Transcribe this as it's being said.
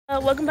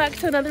Welcome back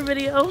to another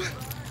video.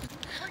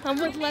 I'm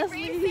with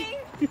Leslie.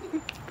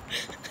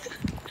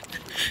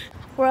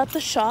 We're at the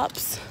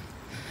shops.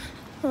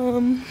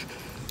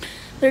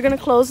 They're gonna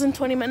close in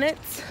 20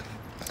 minutes,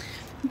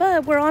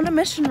 but we're on a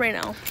mission right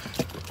now.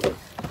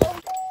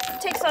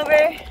 Takes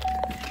over.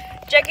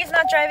 Jackie's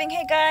not driving.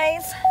 Hey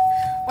guys,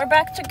 we're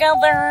back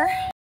together.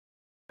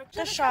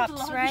 The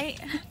shops, right?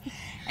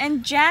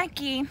 And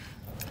Jackie.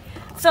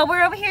 So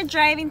we're over here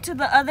driving to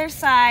the other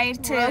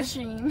side to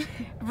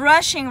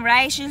rushing,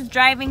 right? She's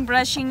driving,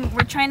 rushing.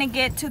 We're trying to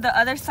get to the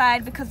other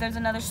side because there's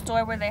another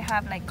store where they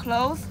have like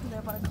clothes. They're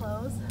about to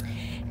close.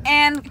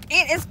 And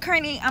it is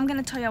currently, I'm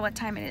gonna tell you what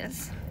time it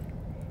is.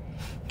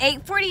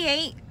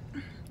 8:48.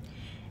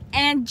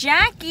 And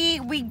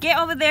Jackie, we get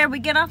over there, we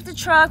get off the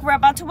truck, we're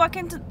about to walk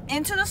into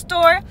the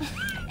store,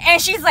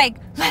 and she's like,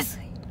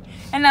 Leslie.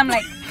 And I'm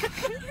like,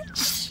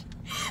 shh.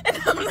 And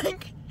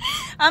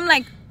I'm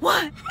like,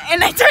 what?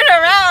 And I turn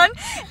around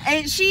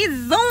and she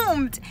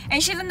zoomed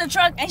and she's in the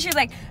truck and she's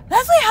like,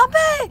 Leslie, help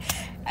me.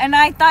 And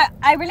I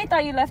really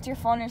thought you left your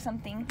phone or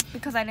something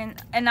because I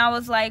didn't. And I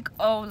was like,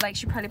 oh, like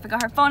she probably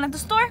forgot her phone at the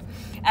store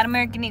at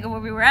American Eagle where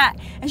we were at.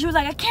 And she was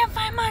like, I can't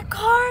find my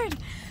card.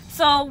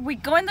 So we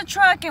go in the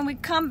truck and we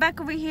come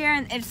back over here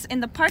and it's in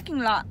the parking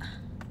lot.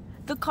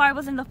 The car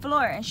was in the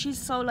floor and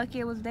she's so lucky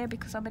it was there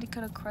because somebody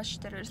could have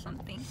crushed it or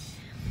something.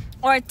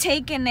 Or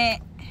taken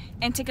it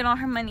and taken all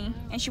her money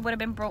and she would have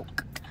been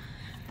broke.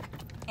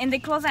 And they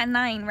close at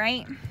 9,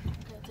 right?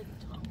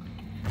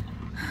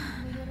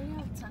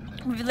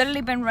 We've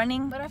literally been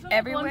running but I feel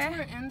everywhere. Like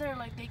once we're in there,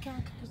 like they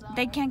can't kick us out.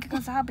 They can't kick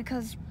us out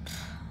because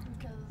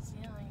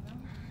yeah, you know.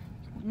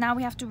 Now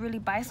we have to really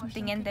buy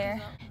something in there.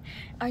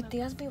 Our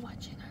tias be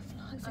watching our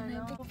vlogs and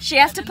everything. She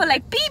has to put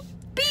like beep,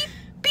 beep,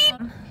 beep.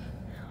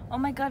 Oh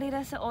my God,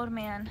 mira ese old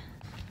man.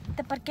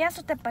 ¿Te parqueas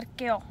o te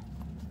parqueo?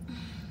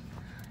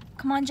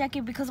 Come on, Jackie,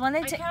 because when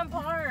they take... I can't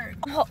park.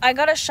 Oh, I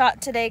got a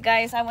shot today,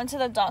 guys. I went to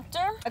the doctor.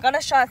 I got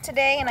a shot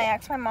today, and I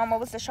asked my mom what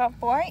was the shot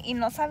for, y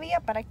no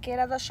sabía para qué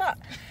era the shot.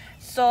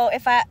 So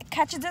if I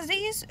catch a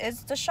disease,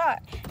 it's the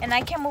shot. And I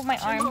can't move my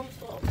arm.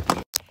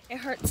 It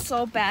hurts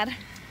so bad.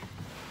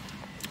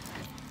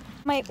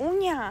 My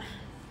uña.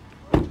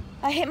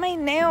 I hit my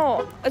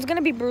nail. It's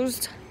gonna be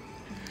bruised.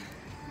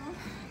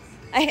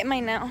 I hit my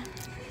nail.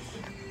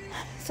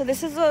 So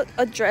this is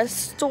a dress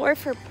store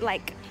for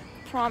like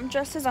prom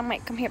dresses. I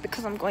might come here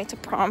because I'm going to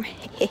prom.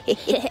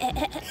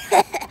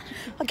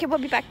 Okay, we'll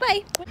be back.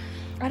 Bye.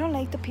 I don't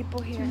like the people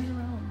here. Turn it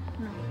around.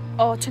 No.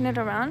 Oh, turn it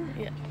around?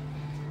 Yeah.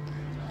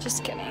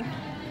 Just kidding.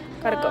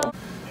 Gotta go.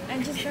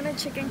 I'm just gonna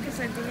chicken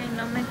quesadilla y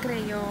no me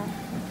creyó.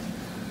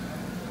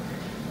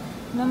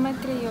 No me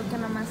creyó que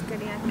nomás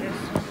quería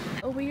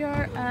queso. We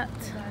are at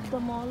the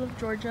Mall of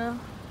Georgia,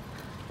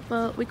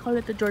 but we call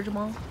it the Georgia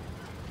Mall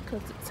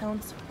because it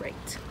sounds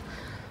right.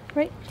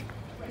 Right?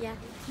 Yeah.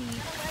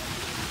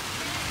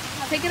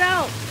 Take it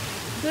out.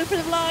 Do it for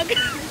the vlog.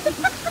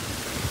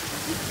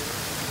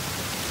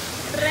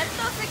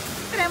 Retos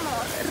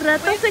extremos.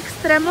 Retos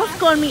extremos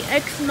con mi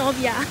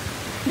exnovia.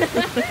 Good. Is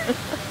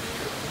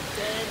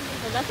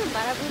that from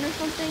Barabun or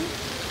something?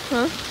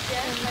 Huh?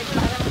 Yeah, like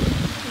Barabun.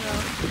 No.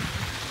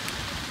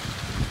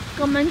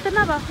 Comenten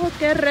abajo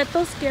qué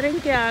retos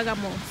quieren que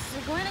hagamos.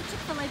 We're going to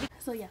Chick-fil-A.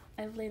 So yeah,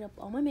 I've laid up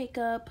all my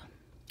makeup.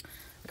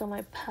 Got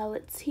my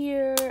palettes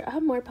here. I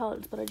have more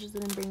palettes, but I just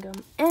didn't bring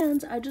them.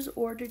 And I just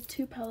ordered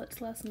 2 palettes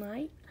last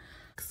night.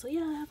 So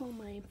yeah, I have all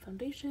my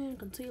foundation,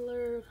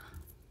 concealer,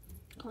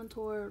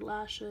 contour,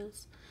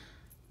 lashes,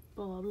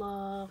 blah blah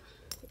blah.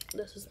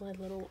 This is my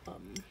little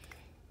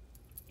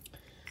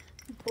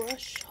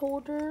brush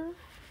holder.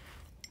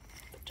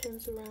 It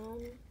turns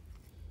around.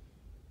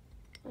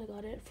 I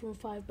got it from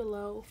Five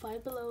Below.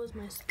 Five Below is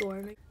my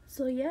store.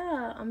 So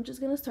yeah, I'm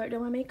just gonna start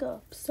doing my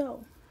makeup.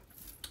 So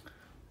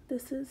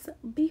this is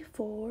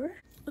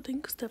before. I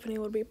think Stephanie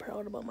would be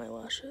proud about my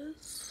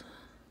lashes.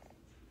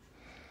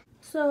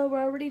 So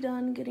we're already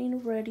done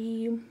getting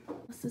ready.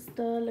 My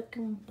sister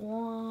looking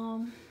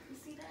bomb. You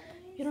see that?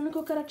 You don't know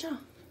cucaracha?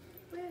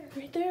 Where?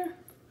 Right there.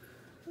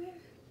 Where?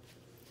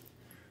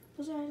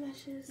 Those are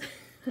eyelashes.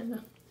 I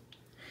know.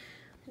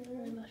 Those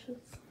are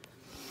eyelashes.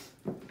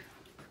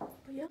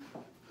 But yeah.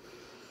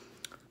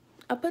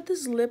 I put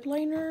this lip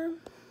liner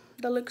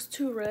that looks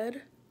too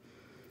red,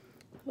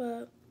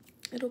 but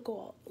it'll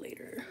go out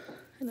later.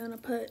 And then I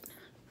put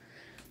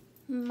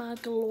my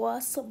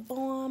gloss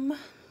bomb.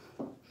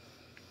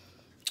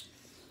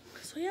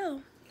 So yeah.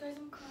 Guys,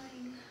 I'm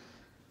crying.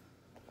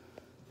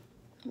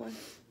 Why?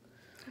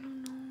 I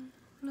don't know.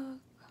 Look.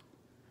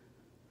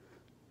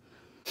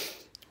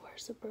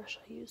 Where's the brush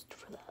I used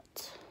for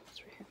that?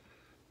 It's right here.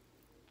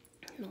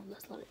 No,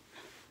 that's not it.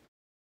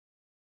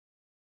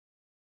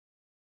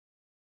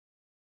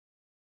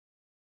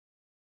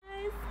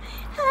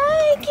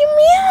 Hi, give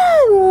me a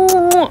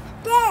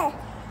hug.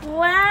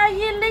 Wow,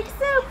 you look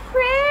so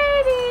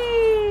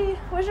pretty.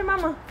 Where's your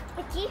mama?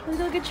 Aquí. Let's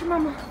go get your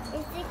mama.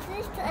 Este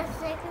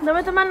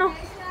Dame tu mano.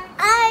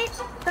 Ay,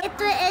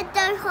 esto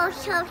es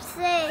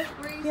José.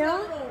 Yeah?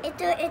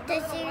 Esto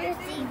es sí.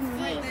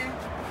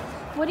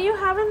 What do you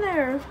have in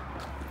there?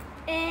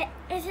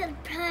 It's a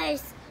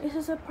prize. Is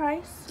this a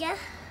price? Yeah.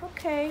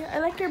 Okay, I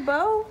like your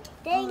bow.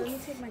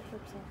 Thanks. Take my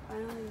clips off. I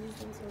only use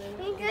them so they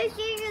You can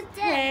see your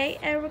dad. Hey,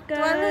 Erica.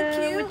 Do I look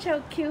cute? With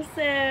your cute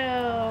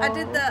self. I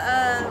did the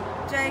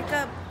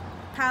Jacob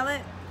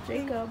palette.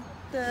 Jacob.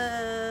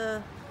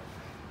 The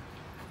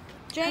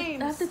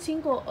James. I have to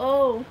tinkle.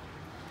 Oh.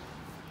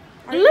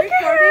 Are you Look at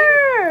recording?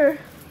 her.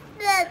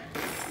 Look.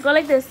 Go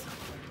like this.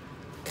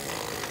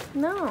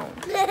 No.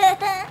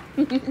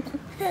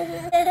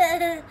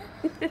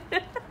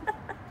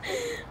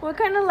 What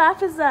kind of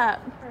laugh is that?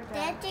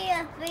 Daddy,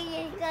 I think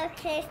it's gonna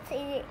taste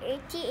the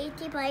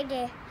itty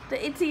biter. The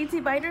itsy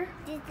itsy biter?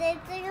 This is a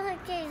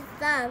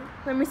song.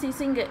 Let me see.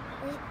 Sing it.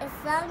 A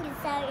song is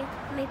sung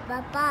my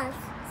papa's.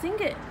 Sing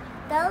it.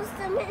 That was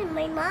sung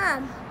my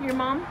mom. Your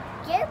mom?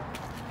 Yep.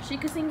 She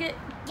could sing it?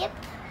 Yep.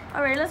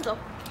 All right, let's go.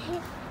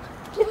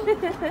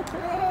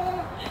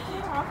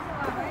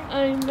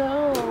 I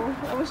know.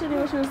 I wish I knew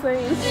what she was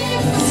saying.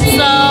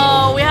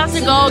 So we have to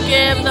go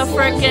give the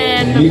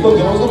frickin'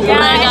 Guys,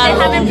 they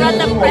haven't brought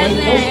the present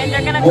and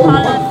they're gonna call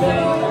us.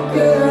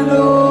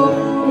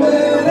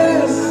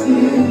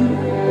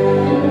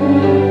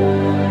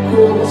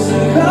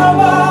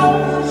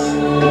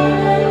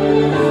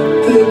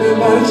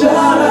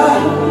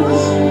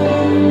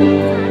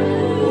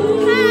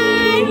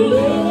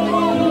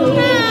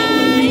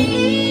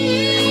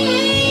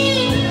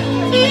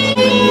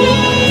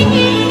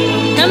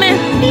 Dame.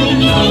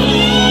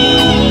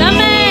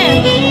 Dame.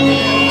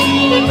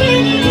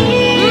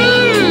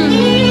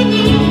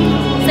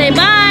 Say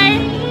bye.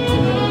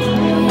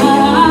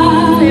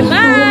 Say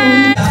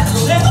bye.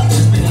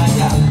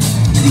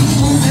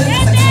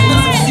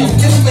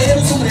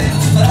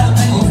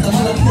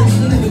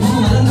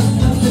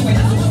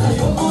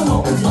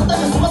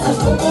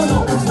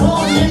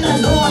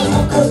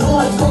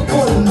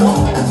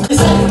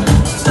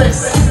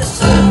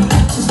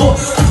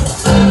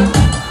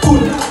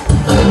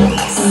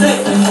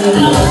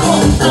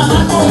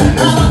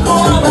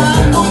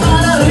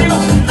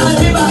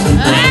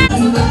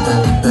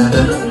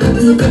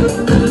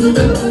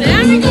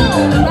 There we go.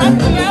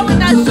 Wrap around with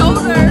that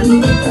shoulder.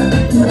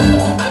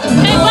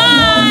 Hey,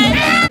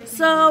 bye.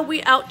 So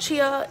we out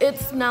here.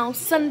 It's now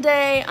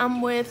Sunday.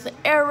 I'm with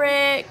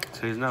Eric.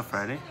 Today's not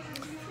Friday?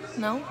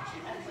 No.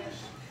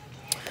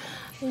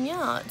 And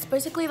yeah, it's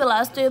basically the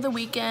last day of the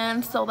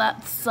weekend, so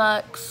that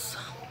sucks.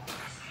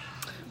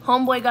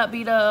 Homeboy got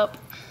beat up.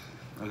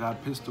 I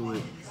got pistol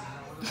whipped.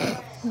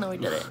 No, he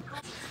didn't.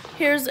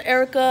 Here's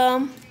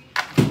Erica.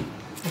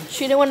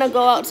 She didn't want to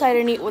go outside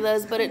and eat with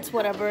us, but it's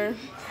whatever.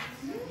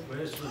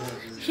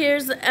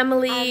 Here's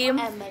Emily.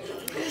 Emily.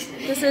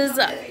 This is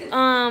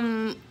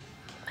my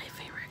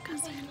favorite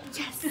cousin.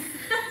 Yes.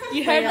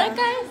 You heard that,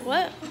 guys?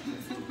 What?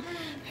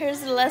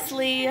 Here's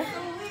Leslie.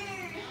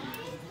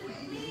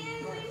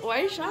 Why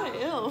are you shy?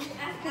 Ew.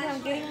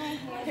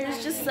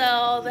 Here's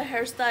Giselle, the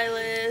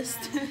hairstylist.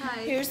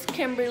 Here's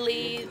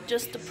Kimberly,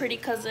 just a pretty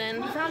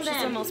cousin.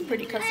 She's the most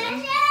pretty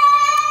cousin.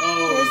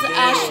 Here's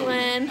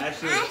Ashlyn.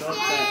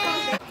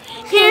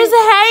 Here's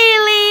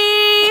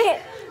Haley.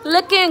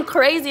 Looking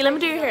crazy. Let me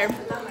do your hair.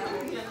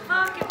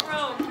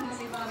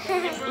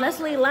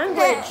 Leslie,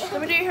 language.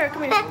 Let me do your hair.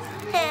 Come here.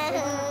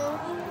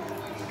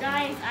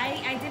 Guys,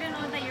 I didn't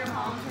know that your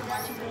moms were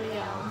watching the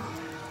video.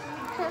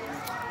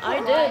 I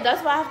did.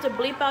 That's why I have to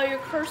bleep out your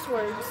curse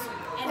words.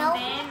 And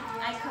then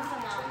I cuss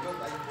them out in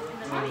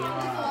the video.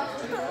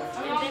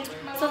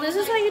 So this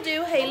is how you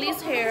do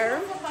Haley's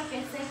hair.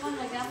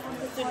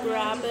 To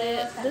grab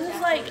it. This is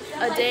like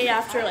a day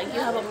after like you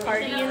have a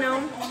party, you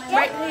know?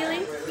 Right,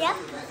 Haley? Yep.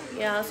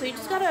 Yeah, so you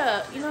just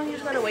gotta, you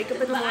just gotta wake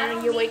up in the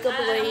morning. You wake up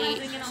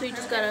late, so you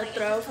just gotta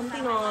throw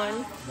something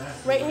on.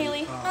 Right,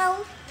 Haley?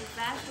 No.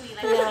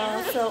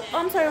 Yeah, so, oh,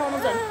 I'm sorry, I'm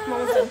almost done. I'm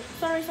almost done.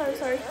 Sorry.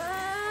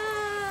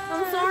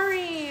 I'm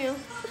sorry.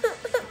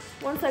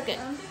 1 second.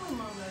 1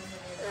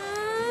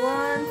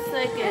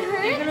 second.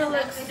 You're gonna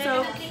look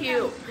so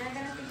cute.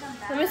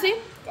 Let me see.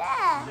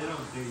 Yeah.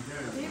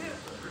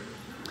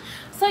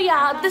 So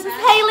yeah, this is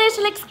Haley.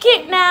 She looks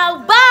cute now.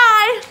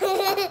 Bye.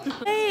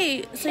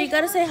 Hey, so you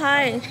gotta say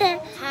hi.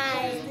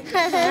 Hi.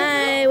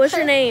 Hi. What's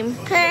your name?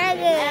 Hi.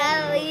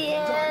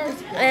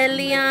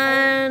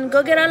 Elian.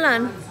 Go get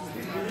Alan.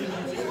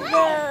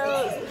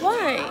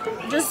 Why?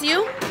 Just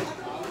you?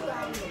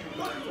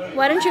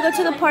 Why didn't you go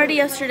to the party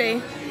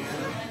yesterday?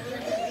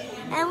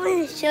 I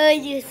want to show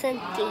you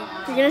something.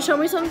 You're gonna show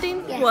me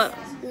something? Yes. What?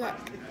 Look.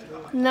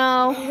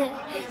 No.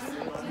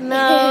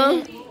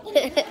 No.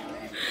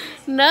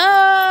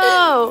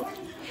 No.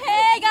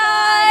 Hey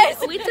guys!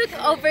 We took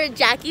over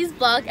Jackie's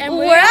vlog and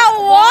We're at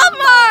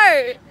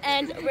Walmart.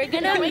 and we're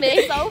gonna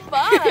make so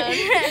fun.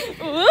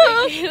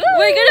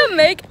 we're gonna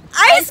make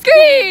ice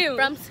cream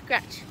from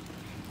scratch.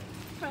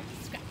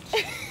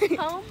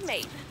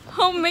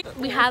 Homemade.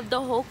 We have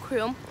the whole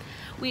crew.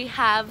 We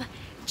have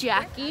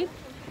Jackie,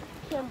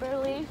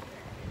 Kimberly,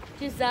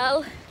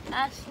 Giselle,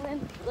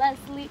 Ashlyn,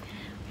 Leslie.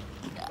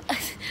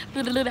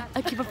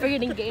 I keep on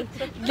forgetting Gabe.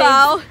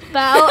 Bao,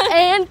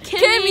 and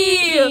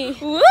Kimmy.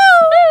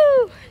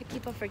 Woo!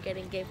 keep on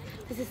forgetting games.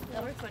 This is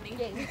so funny.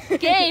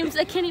 Games.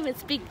 I can't even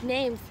speak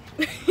names.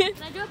 Can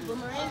I do a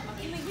boomerang?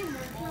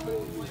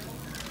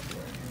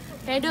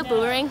 Can I do a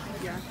boomerang?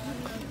 Yeah.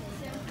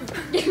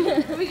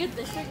 Can we get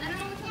this shirt?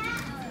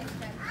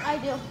 I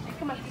do.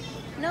 Come on.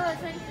 No,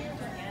 it's right here.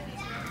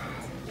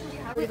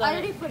 I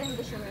already put in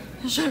the sugar.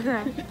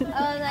 Sugar. The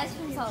ice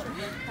cream salt.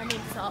 I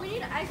need salt. We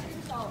need ice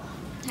cream salt.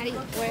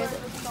 Where is it?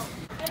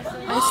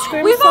 Ice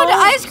cream We found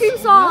salt? ice cream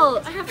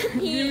salt. I have to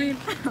pee. You're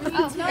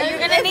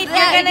gonna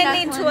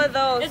need 2 of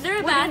those. Is there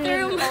a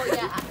bathroom? Oh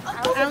yeah.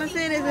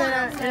 Allison is in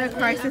a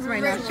crisis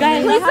right now.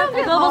 Guys, please don't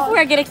go before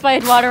I get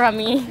expired water on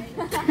me.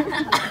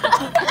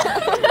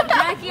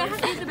 Jackie, I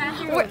have to use the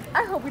bathroom.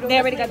 I hope we don't. They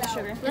already got the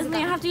sugar. Listen, I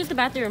have to use the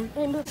bathroom.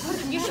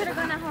 You should have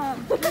gone at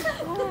home.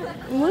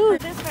 Move.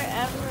 This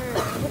forever.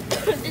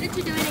 Didn't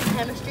you do it in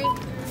chemistry?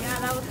 Yeah,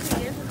 that was 2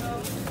 years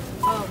ago.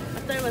 Oh, I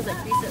thought it was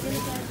like recently.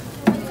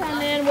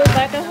 Come in, we're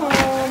back at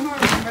home.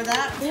 Remember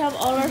that? We have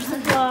all our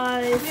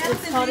supplies.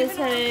 It's hot as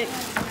heck.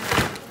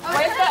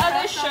 Where's the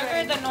other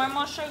sugar? The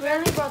normal sugar? We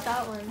only brought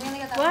that one.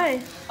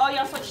 Why? Oh,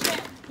 y'all switched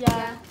it?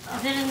 Yeah.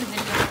 Is it in the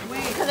video?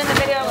 Because in the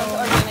video it was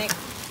organic.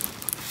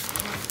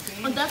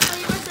 Oh, that's what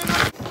you were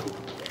saying?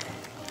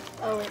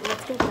 Oh, wait,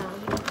 let's get down.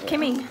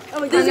 Kimmy. Oh,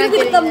 this is going to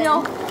be the thumbnail.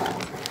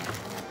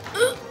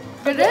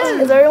 It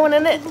is. Is everyone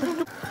in it?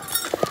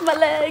 My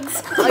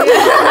legs. My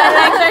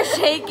legs are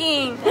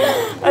shaking.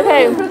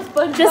 Okay.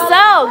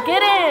 Giselle,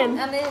 get in.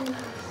 I'm in.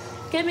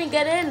 Kimmy,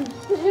 get in.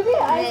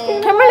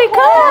 Kimberly,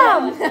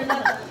 come.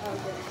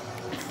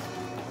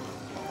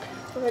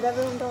 Where'd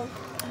everyone go?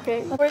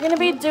 Okay. We're going to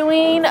be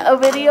doing a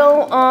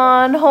video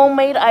on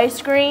homemade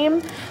ice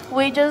cream.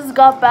 We just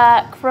got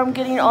back from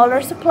getting all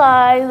our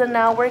supplies and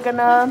now we're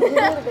gonna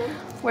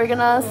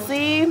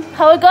see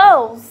how it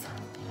goes.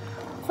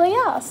 So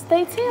yeah,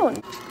 stay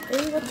tuned.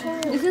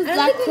 This is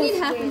lactose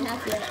half and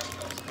half yet.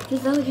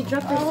 Giselle, you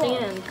dropped your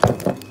stand.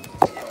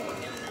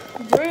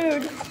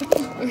 Rude.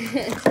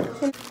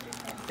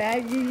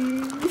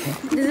 Baggy.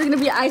 This is gonna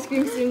be ice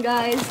cream soon,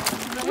 guys.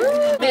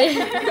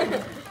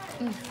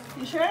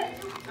 You sure?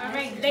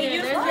 Alright, they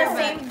use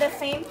the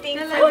same thing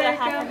for the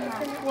half and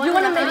half. You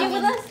wanna make it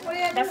with us?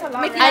 That's a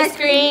lot. Make ice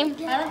cream.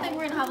 I don't think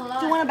we're gonna have a lot.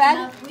 Do you want a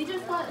bag? We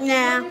just got.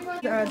 Nah.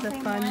 Those are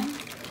fun.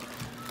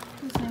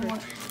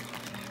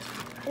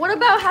 What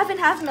about half and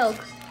half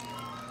milk?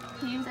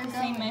 Use the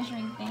same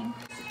measuring thing.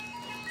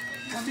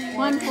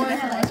 1/4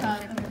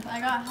 cup. I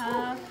got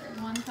half,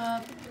 1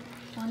 cup,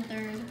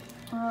 1/3.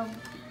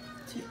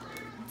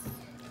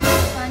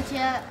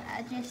 Santia,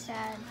 I just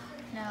said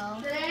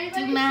no.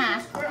 Do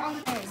math.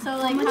 So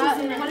like, what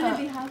would it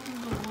be half of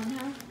the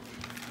 1/2?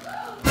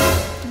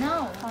 No.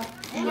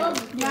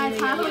 Guys,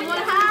 half of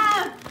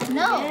 1/2.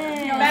 No.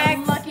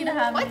 Bags. Lucky to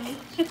have me.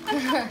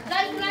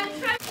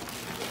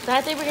 So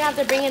I think we're gonna have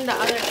to bring in the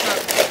other cup.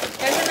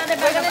 There's another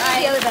bag of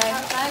ice. The other bag.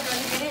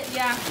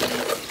 Yeah.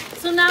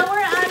 So now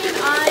we're adding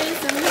ice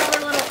and we have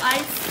our little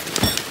ice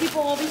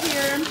people over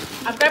here.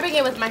 I'm grabbing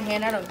it with my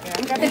hand. I don't care.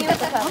 I'm grabbing it with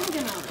the cup.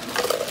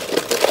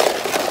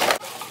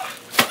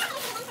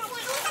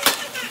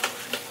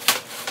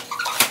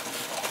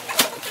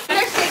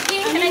 They're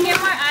shaking. Can I get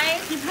more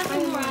ice? Keep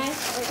having more ice.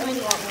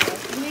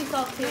 We need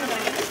salt too.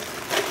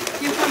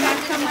 You come back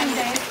from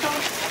Monday.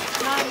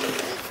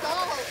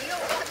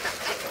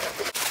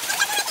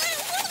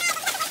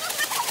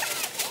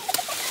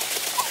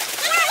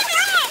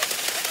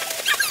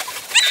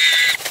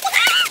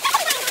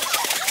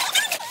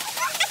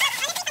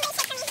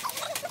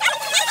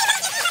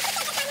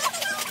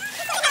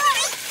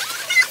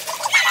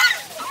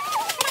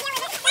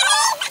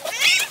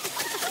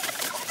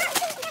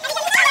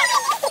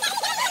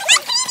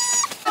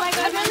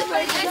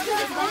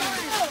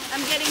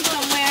 I'm getting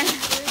somewhere.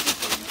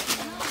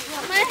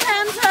 My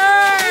hands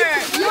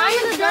hurt.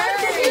 Ryan,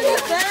 this is the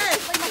best.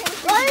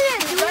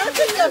 Ryan, this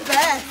is the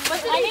best.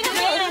 I need a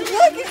man.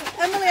 Look,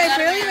 Emily, I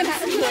barely even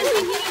have to do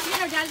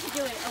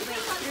it.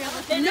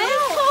 No,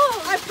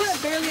 I put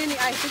barely any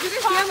ice. Did you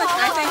guys see how much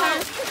ice I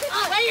have?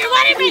 Wait, you're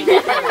wanting me.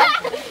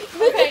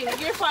 Okay,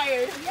 you're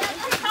fired.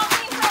 Help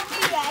me,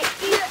 guys.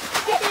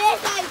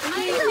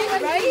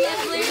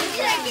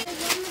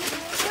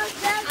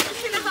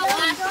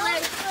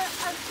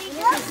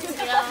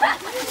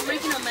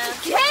 Making a mess.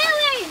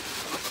 Haley!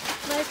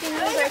 My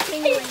fingers are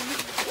tingling.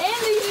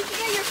 Haley, you need to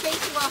get your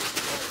face washed.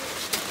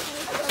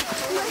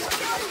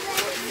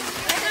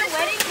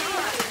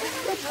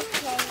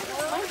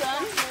 I'm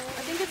done.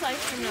 I think it's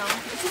ice cream now.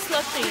 It's just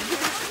slushy.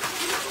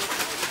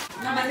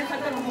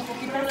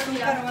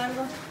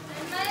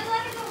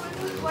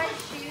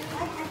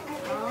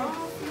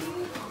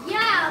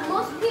 Yeah,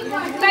 most people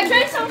are Can I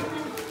try some?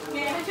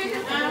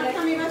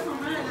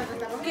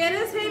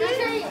 ¿Quieres,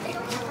 Haley?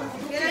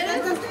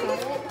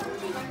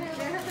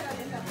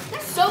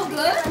 so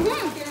good.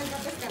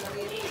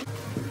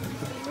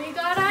 We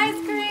got ice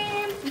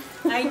cream.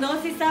 Ay,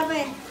 no, si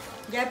sabe.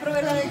 Ya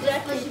probé la de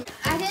Jackie.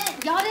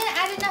 Y'all didn't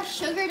add enough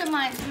sugar to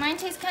mine. So mine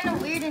tastes kind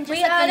of weird and just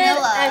We like added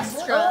vanilla.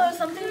 extra. Oh,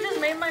 something just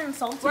made mine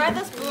salty. Where are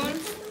the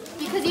spoons?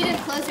 Because you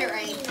didn't close it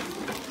right.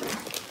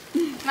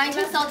 Mine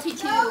tastes salty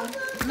too.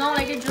 No,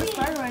 like it just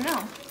started right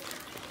now.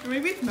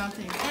 Maybe it's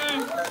melting.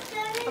 I'm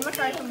gonna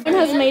try some.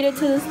 Everyone has made it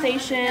to the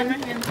station.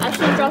 I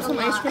should drop some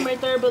ice cream right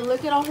there, but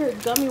look at all her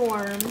gummy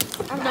worms.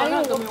 No,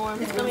 not gummy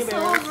worms, gummy bears. So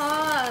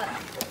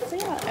hot. So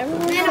yeah,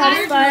 everyone's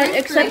satisfied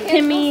except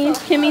Kimmy.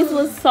 Kimmy's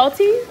was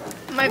salty.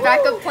 My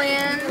backup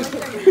plan.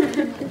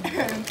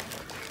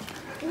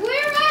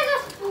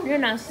 You're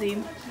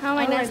nasty. How am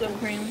I I like nasty? whipped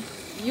cream.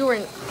 You were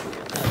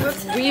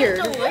weird.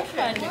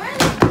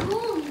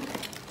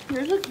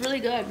 Yours looks really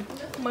good.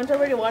 Mine's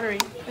already watery.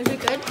 Is it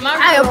good?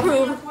 I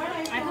approve.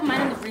 I put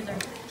mine in the freezer.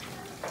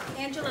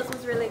 Angela's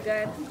was really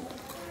good.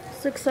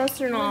 Success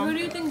or not? Who do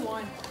you think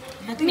won?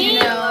 Me.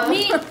 I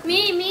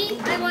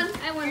won.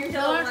 I won. You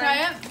wanna try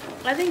it?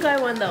 I think I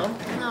won though.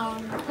 No.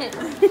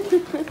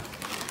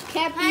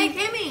 Cappy. Hey,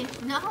 Kimmy.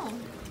 No.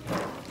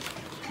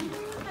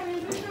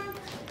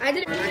 I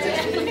didn't.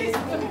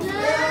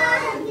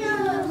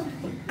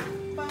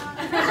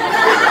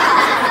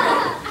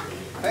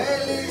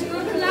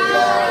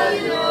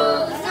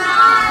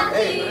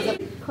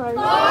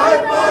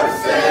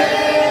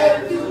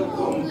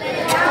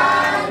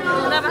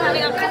 I'm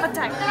having a cup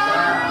attack.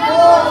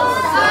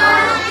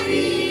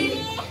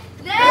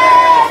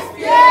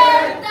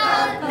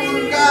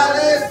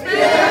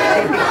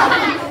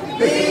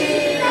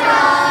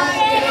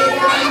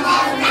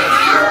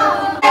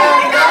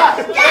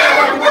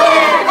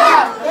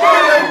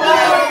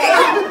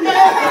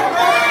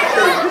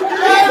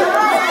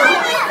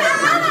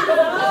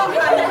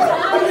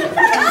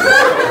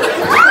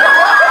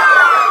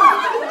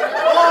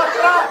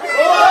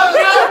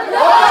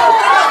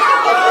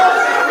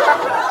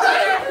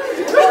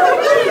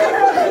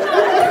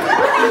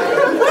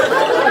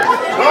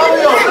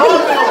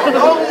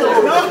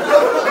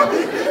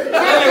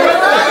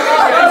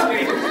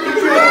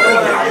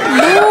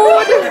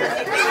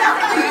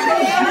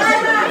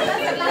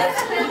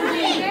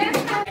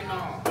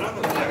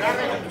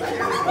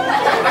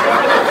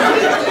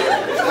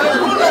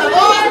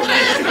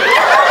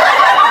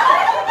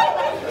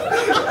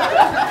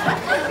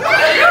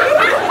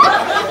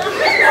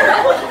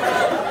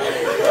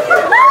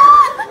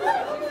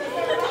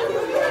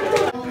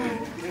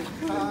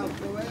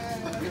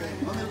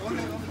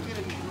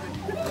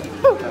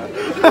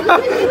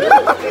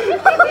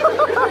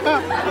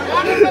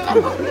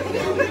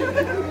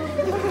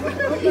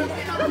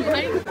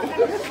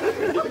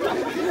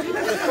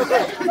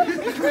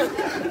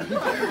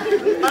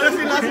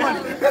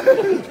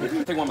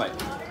 Take one bite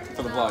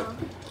for the vlog.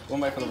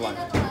 One bite for the vlog.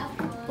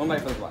 One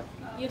bite for the vlog.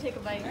 You take a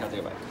bite. I'll take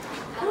a bite.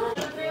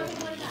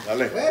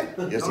 Dale,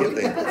 ya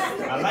siente.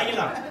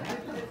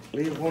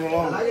 Leave one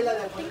alone.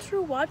 Thanks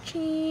for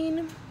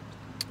watching.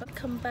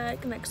 Come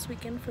back next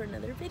weekend for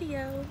another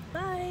video.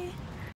 Bye.